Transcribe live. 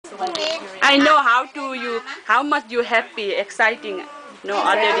I know how much you happy, exciting. No,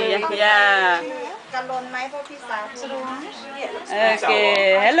 already, yeah.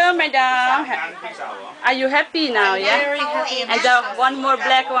 Okay, hello, madam. Are you happy now? Yeah. Very happy. And the one more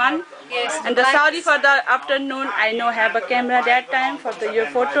black one. Yes. And the sorry for the afternoon. I know have a camera that time for your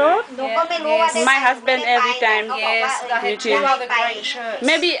photo. Yes. My husband every time. Yes, I have two other great shirts.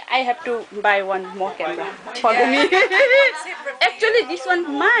 Maybe I have to buy one more camera for me. Actually, this one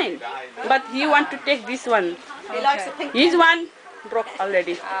mine, but he want to take this one. Okay. His one broke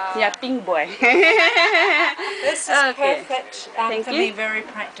already. Yeah, pink boy. This is perfect for me, very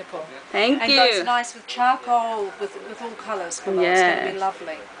practical. Thank and you. goes nice with charcoal, with all colours. It's going to be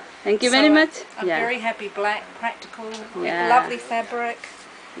lovely. Thank you very much. I'm very happy. Black, practical, Yeah. lovely fabric.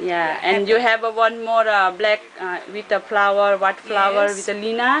 Yeah, and you have one more black with a flower, white flower with a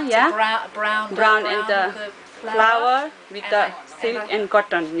lina, yeah? Brown and the flower with the silk and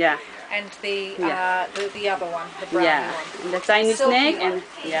cotton, yeah. And the other one, the brown one. And the Chinese neck and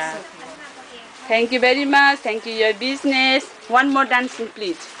yeah. Thank you very much. Thank you your business. One more dancing,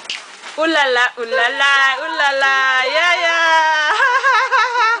 please. Ooh la la, ooh la la, ooh la la.